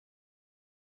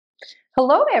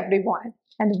Hello everyone,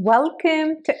 and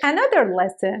welcome to another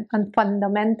lesson on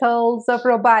fundamentals of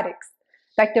robotics.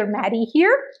 Dr. Maddie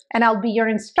here, and I'll be your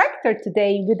instructor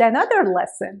today with another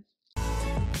lesson.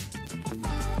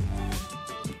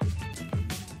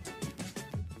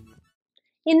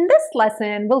 In this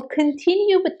lesson, we'll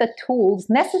continue with the tools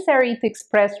necessary to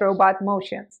express robot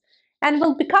motions, and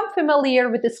we'll become familiar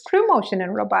with the screw motion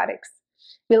in robotics.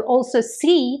 We'll also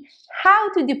see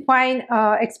how to define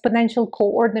exponential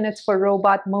coordinates for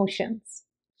robot motions.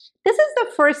 This is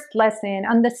the first lesson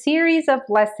on the series of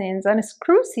lessons on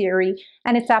screw theory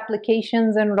and its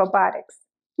applications in robotics.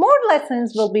 More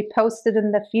lessons will be posted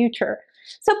in the future,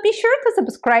 so be sure to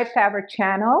subscribe to our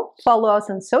channel, follow us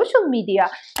on social media,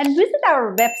 and visit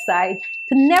our website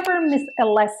to never miss a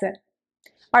lesson.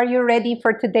 Are you ready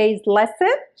for today's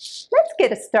lesson? Let's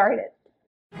get started.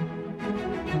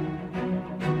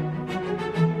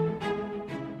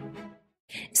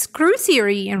 Screw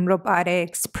theory in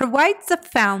robotics provides a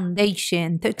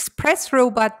foundation to express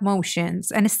robot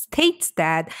motions and states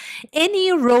that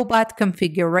any robot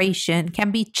configuration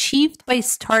can be achieved by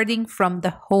starting from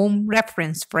the home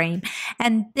reference frame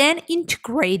and then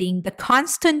integrating the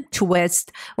constant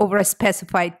twist over a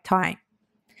specified time.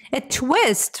 A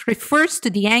twist refers to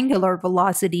the angular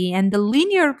velocity and the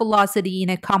linear velocity in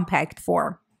a compact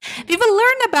form. We will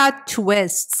learn about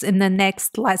twists in the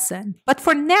next lesson, but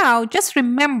for now, just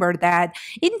remember that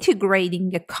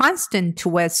integrating a constant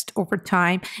twist over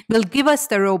time will give us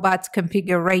the robot's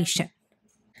configuration.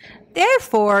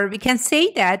 Therefore, we can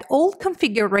say that all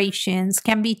configurations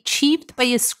can be achieved by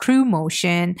a screw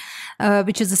motion,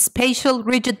 which is a spatial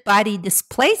rigid body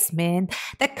displacement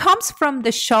that comes from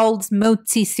the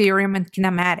Chasles-Mozzi theorem in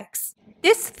kinematics.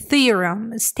 This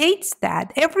theorem states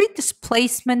that every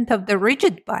displacement of the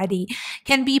rigid body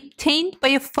can be obtained by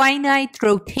a finite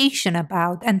rotation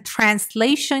about and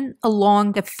translation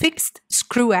along the fixed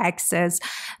screw axis,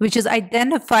 which is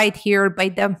identified here by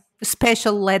the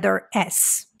special letter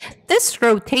S. This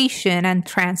rotation and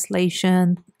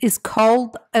translation is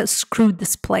called a screw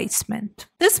displacement.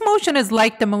 This motion is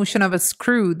like the motion of a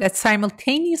screw that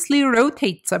simultaneously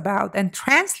rotates about and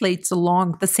translates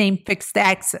along the same fixed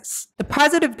axis. The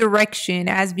positive direction,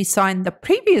 as we saw in the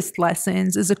previous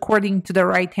lessons, is according to the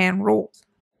right-hand rule.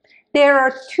 There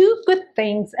are two good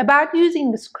things about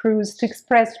using the screws to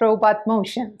express robot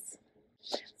motions.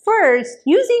 First,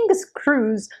 using the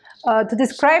screws to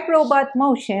describe robot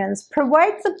motions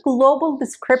provides a global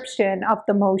description of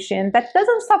the motion that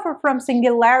doesn't suffer from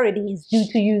singularities due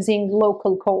to using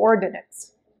local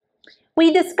coordinates.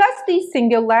 We discussed these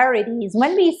singularities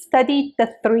when we studied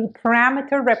the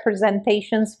three-parameter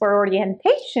representations for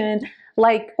orientation,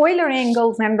 like Euler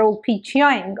angles and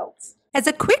Rolle-Pechia angles. As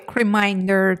a quick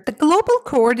reminder, the global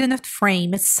coordinate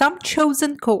frame is some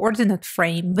chosen coordinate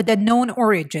frame with a known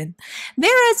origin,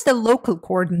 whereas the local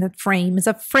coordinate frame is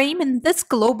a frame in this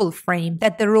global frame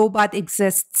that the robot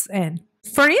exists in.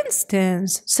 For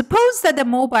instance, suppose that a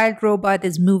mobile robot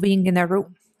is moving in a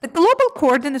room. The global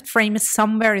coordinate frame is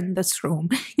somewhere in this room,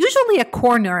 usually a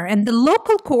corner, and the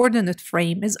local coordinate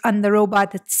frame is on the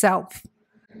robot itself.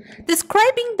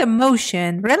 Describing the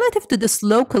motion relative to this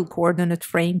local coordinate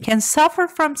frame can suffer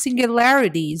from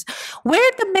singularities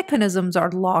where the mechanisms are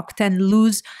locked and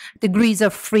lose degrees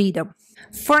of freedom.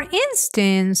 For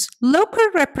instance, local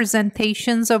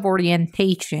representations of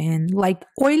orientation, like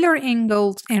Euler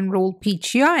angles and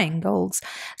Rolle-Pechia angles,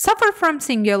 suffer from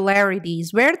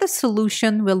singularities where the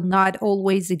solution will not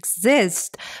always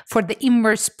exist for the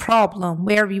inverse problem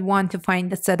where we want to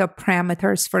find the set of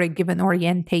parameters for a given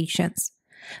orientations.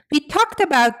 We talked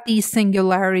about these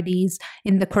singularities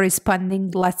in the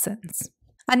corresponding lessons.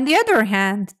 On the other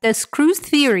hand, the screw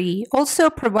theory also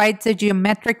provides a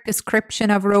geometric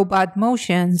description of robot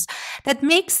motions that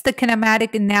makes the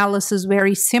kinematic analysis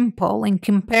very simple in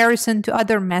comparison to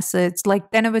other methods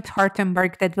like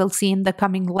Benowitz-Hartenberg that we'll see in the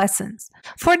coming lessons.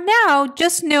 For now,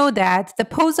 just know that the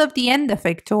pose of the end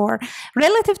effector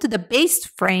relative to the base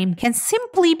frame can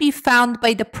simply be found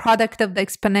by the product of the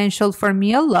exponential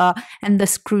formula and the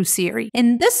screw theory.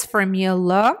 In this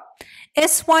formula,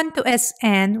 S1 to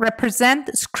Sn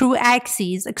represent screw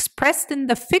axes expressed in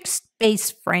the fixed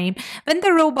base frame when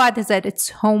the robot is at its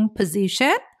home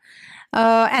position,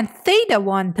 and theta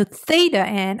 1 to theta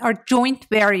n are joint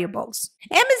variables.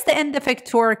 M is the end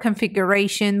effector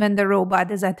configuration when the robot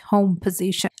is at home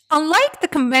position. Unlike the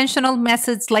conventional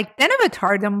methods like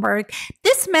Denevit-Hardenberg,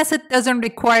 this method doesn't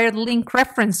require link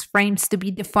reference frames to be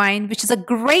defined, which is a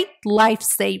great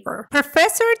lifesaver.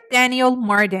 Professor Daniel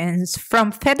Martins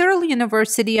from Federal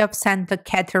University of Santa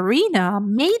Catarina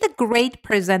made a great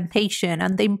presentation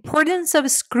on the importance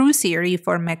of screw theory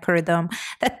for Mecharithm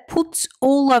that puts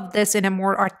all of this in a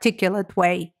more articulate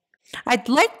way. I'd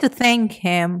like to thank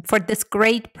him for this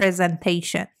great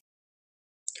presentation.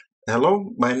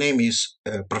 Hello, my name is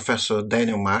Professor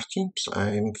Daniel Martins.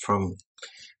 I'm from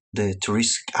the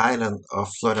touristic island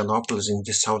of Florianópolis in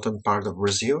the southern part of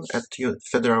Brazil at the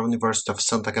Federal University of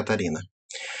Santa Catarina.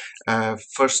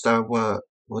 First, I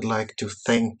would like to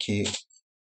thank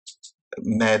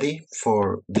Maddie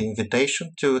for the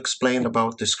invitation to explain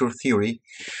about the screw theory,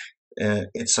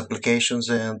 its applications,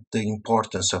 and the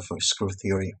importance of screw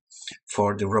theory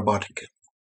for the robotic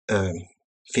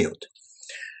field.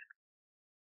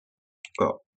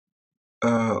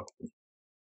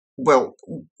 Well,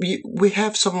 we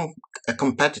have some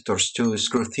competitors to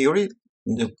screw theory.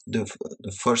 The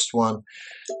first one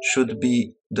should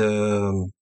be the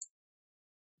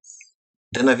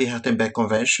Navier-Steenberg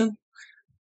convention,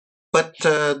 but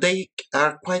they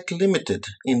are quite limited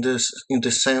in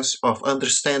the sense of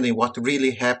understanding what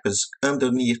really happens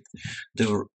underneath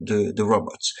the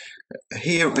robots.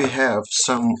 Here we have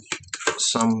some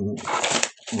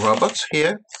robots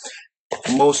here.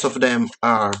 Most of them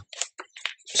are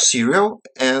serial,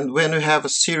 and when you have a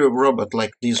serial robot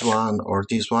like this one or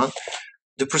this one,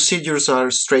 the procedures are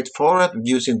straightforward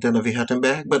using the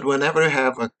Navier-Steenberg, but whenever you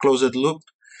have a closed loop,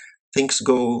 things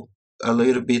go a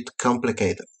little bit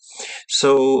complicated.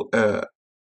 So,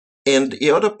 and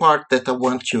the other part that I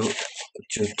want to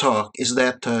talk is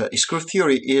that screw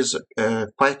theory is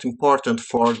quite important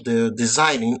for the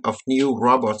designing of new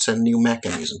robots and new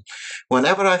mechanisms.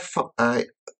 Whenever I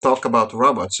talk about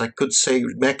robots, I could say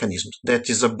mechanisms. That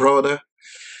is a broader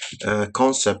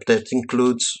concept that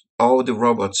includes all the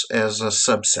robots as a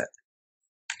subset.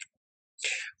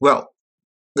 Well,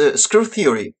 the screw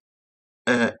theory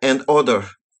and other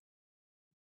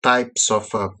types of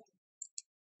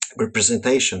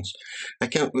representations,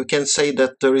 we can say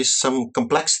that there is some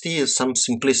complexity and some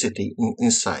simplicity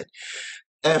inside.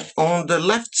 On the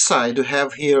left side, you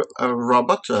have here a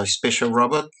robot, a special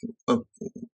robot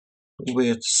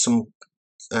with some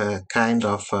kind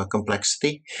of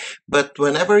complexity. But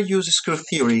whenever you use screw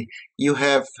theory, you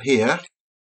have here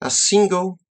a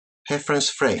single reference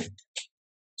frame.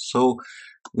 So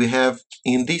we have,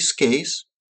 in this case,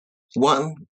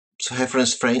 one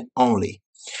reference frame only.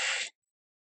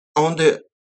 On the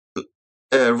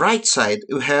right side,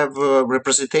 you have a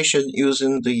representation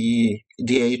using the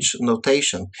DH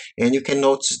notation, and you can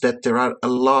notice that there are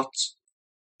lots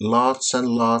and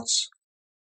lots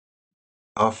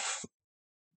of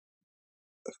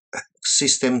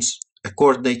systems,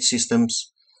 coordinate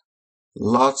systems,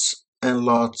 lots and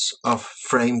lots of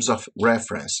frames of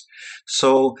reference.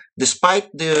 So despite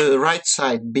the right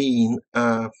side being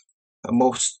a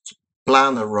most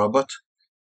planar robot,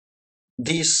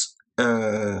 this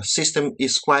system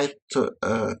is quite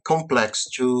complex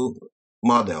to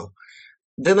model.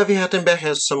 The Navier-Steenberg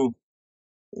has some,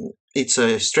 it's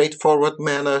a straightforward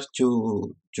manner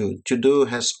to do,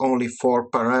 has only 4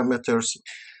 parameters.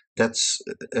 That's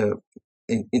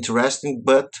interesting,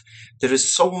 but there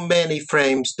is so many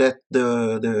frames that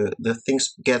the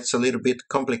things gets a little bit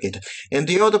complicated. And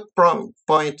the other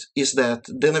point is that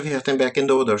the Navier-Steenberg and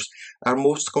others are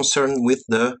most concerned with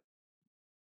the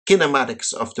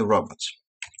kinematics of the robots.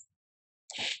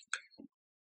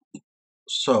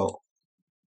 So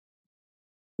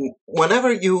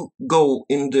whenever you go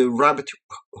in the rabbit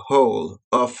hole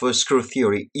of screw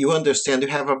theory, you understand you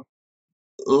have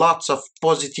lots of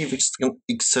positive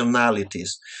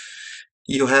externalities.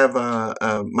 You have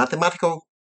a mathematical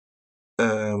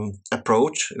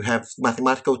approach, you have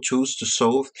mathematical tools to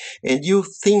solve, and you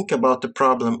think about the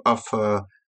problem of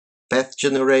path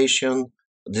generation,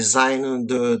 designing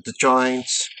the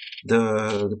joints,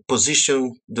 the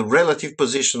position, the relative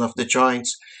position of the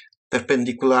joints,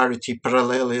 perpendicularity,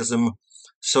 parallelism.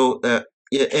 So,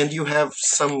 and you have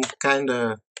some kind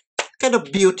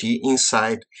of beauty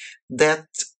inside that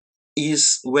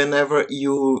is whenever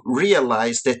you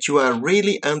realize that you are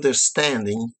really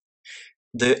understanding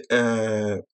the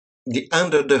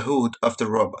under the hood of the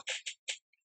robot.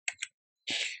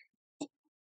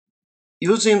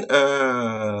 Using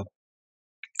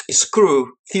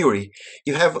screw theory,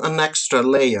 you have an extra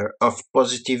layer of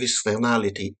positive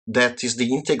externality that is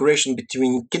the integration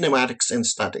between kinematics and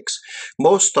statics.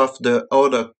 Most of the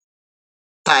other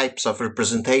types of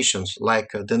representations,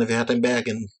 like the Navier-Steenberg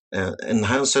and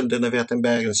enhanced the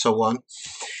Navier-Steenberg and so on,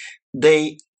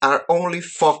 they are only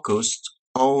focused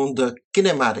on the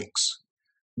kinematics.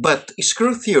 But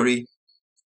screw theory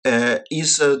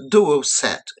is a dual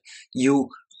set. You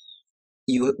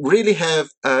really have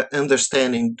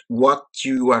understanding what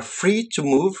you are free to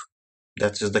move,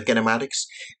 that is the kinematics,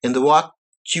 and what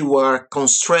you are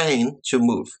constrained to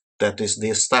move, that is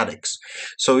the statics.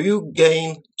 So you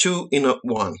gain two in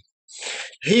one.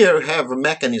 Here you have a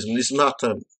mechanism. It's not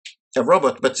a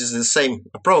robot, but it's the same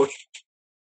approach.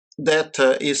 That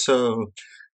is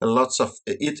lots of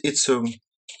it's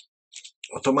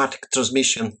automatic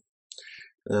transmission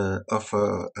of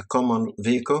a common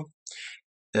vehicle.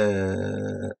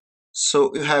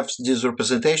 So you have this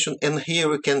representation, and here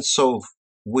we can solve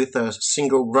with a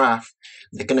single graph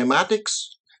the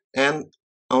kinematics, and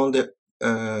on the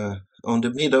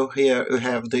middle here you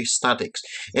have the statics,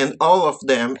 and all of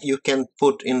them you can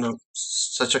put in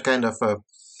such a kind of a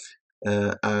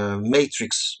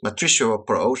matricial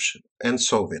approach and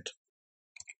solve it.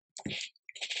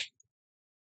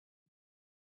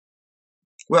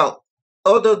 Well,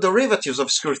 other derivatives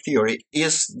of screw theory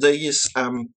is this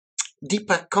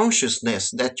deeper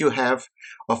consciousness that you have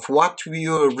of what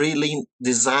you're really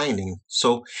designing.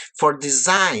 So for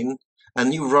design a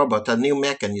new robot, a new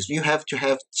mechanism, you have to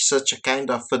have such a kind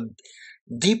of a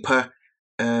deeper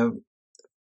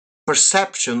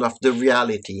perception of the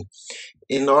reality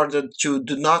in order to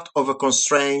do not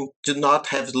over-constrain, do not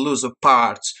have looser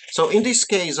parts. So in this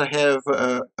case, I have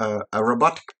a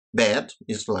robotic bed.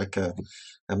 It's like a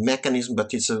mechanism,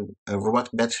 but it's a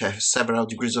robotic bed that has several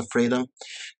degrees of freedom.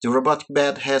 The robotic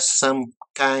bed has some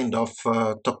kind of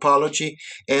topology,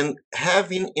 and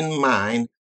having in mind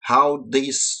how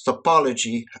this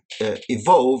topology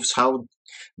evolves, how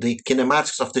the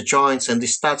kinematics of the joints and the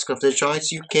statics of the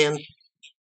joints, you can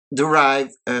derive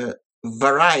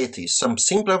varieties, some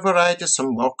simpler varieties, some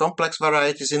more complex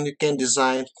varieties, and you can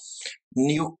design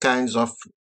new kinds of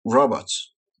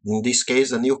robots. In this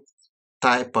case, a new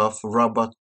type of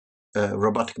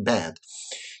robotic bed.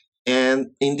 And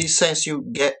in this sense,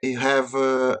 you have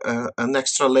an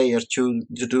extra layer to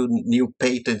do new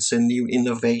patents and new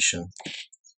innovation.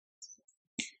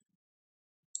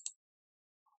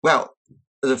 Well,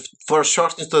 for a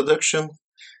short introduction,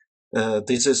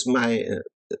 this is my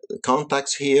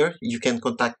contacts here. You can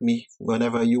contact me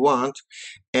whenever you want,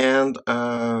 and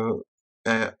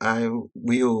I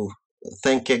will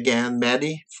thank again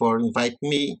Maddie for inviting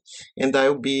me, and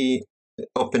I'll be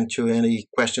open to any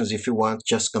questions. If you want,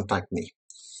 just contact me.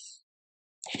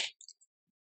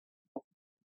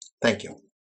 Thank you.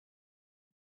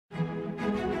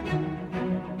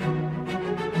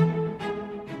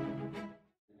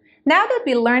 Now that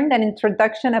we learned an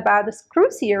introduction about the screw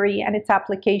theory and its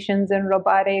applications in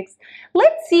robotics,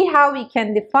 let's see how we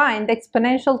can define the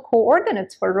exponential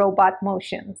coordinates for robot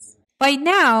motions. By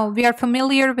now, we are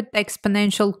familiar with the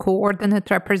exponential coordinate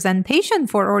representation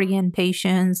for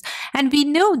orientations, and we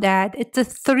know that it's a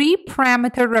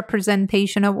 3-parameter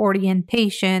representation of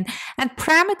orientation and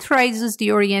parameterizes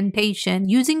the orientation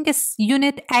using a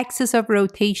unit axis of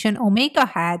rotation omega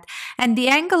hat and the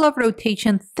angle of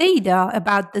rotation theta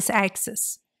about this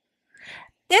axis.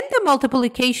 Then the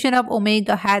multiplication of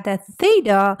omega hat at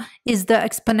theta is the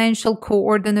exponential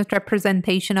coordinate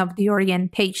representation of the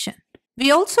orientation. We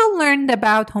also learned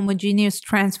about homogeneous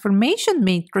transformation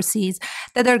matrices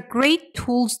that are great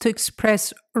tools to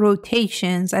express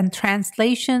rotations and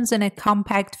translations in a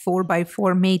compact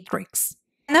 4x4 matrix.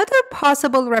 Another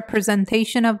possible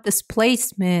representation of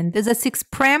displacement is a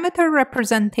 6-parameter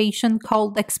representation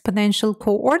called exponential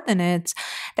coordinates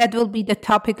that will be the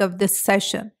topic of this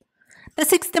session. The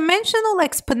 6-dimensional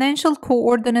exponential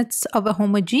coordinates of a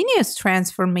homogeneous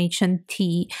transformation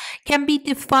T can be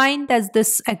defined as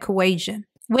this equation,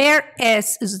 where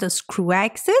S is the screw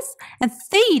axis and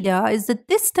theta is the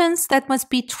distance that must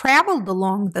be traveled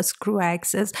along the screw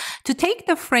axis to take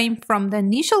the frame from the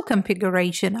initial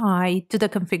configuration I to the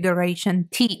configuration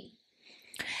T.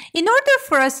 In order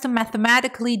for us to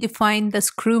mathematically define the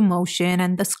screw motion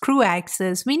and the screw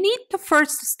axis, we need to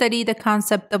first study the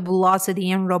concept of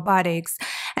velocity in robotics,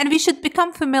 and we should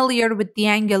become familiar with the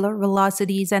angular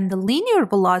velocities and the linear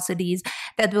velocities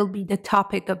that will be the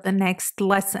topic of the next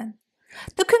lesson.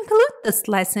 To conclude this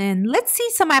lesson, let's see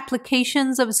some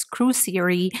applications of screw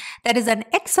theory that is an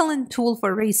excellent tool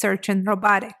for research in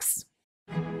robotics.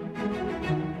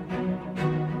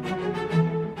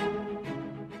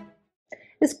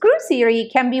 The screw theory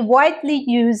can be widely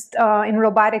used in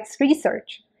robotics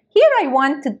research. Here I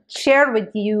want to share with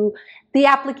you the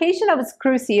application of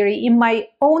screw theory in my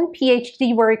own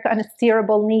PhD work on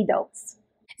steerable needles.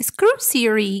 Screw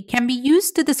theory can be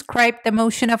used to describe the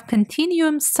motion of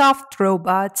continuum soft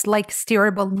robots like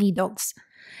steerable needles.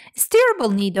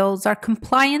 Steerable needles are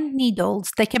compliant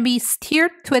needles that can be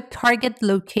steered to a target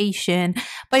location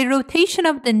by rotation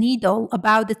of the needle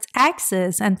about its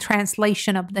axis and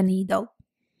translation of the needle.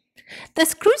 The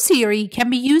screw theory can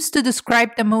be used to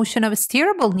describe the motion of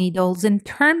steerable needles in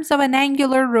terms of an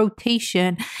angular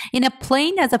rotation in a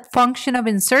plane as a function of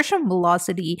insertion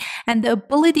velocity and the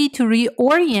ability to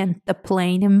reorient the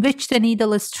plane in which the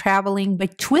needle is traveling by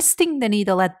twisting the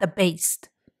needle at the base.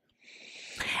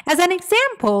 As an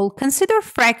example, consider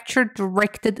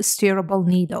fracture-directed steerable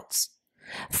needles.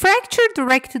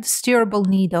 Fracture-directed steerable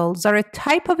needles are a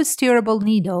type of steerable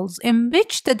needles in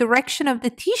which the direction of the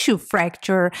tissue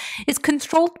fracture is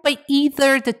controlled by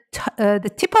either the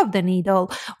tip of the needle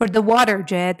or the water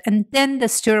jet, and then the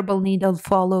steerable needle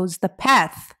follows the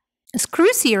path.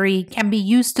 Screw theory can be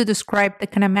used to describe the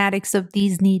kinematics of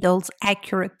these needles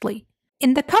accurately.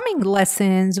 In the coming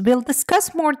lessons, we'll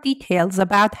discuss more details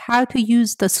about how to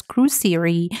use the screw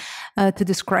theory to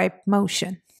describe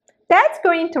motion. That's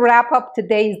going to wrap up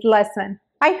today's lesson.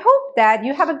 I hope that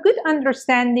you have a good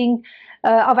understanding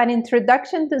of an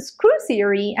introduction to screw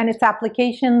theory and its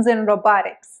applications in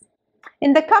robotics.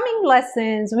 In the coming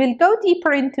lessons, we'll go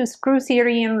deeper into screw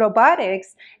theory in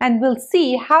robotics and we'll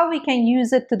see how we can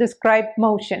use it to describe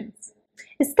motions.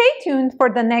 Stay tuned for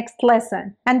the next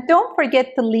lesson and don't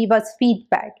forget to leave us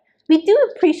feedback. We do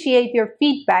appreciate your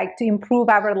feedback to improve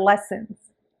our lessons.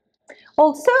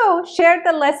 Also, share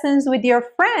the lessons with your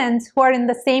friends who are in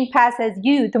the same path as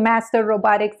you to master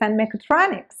robotics and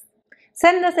mechatronics.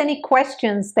 Send us any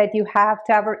questions that you have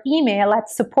to our email at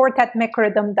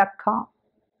support@mecharithm.com.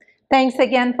 Thanks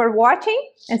again for watching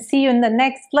and see you in the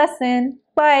next lesson.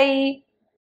 Bye!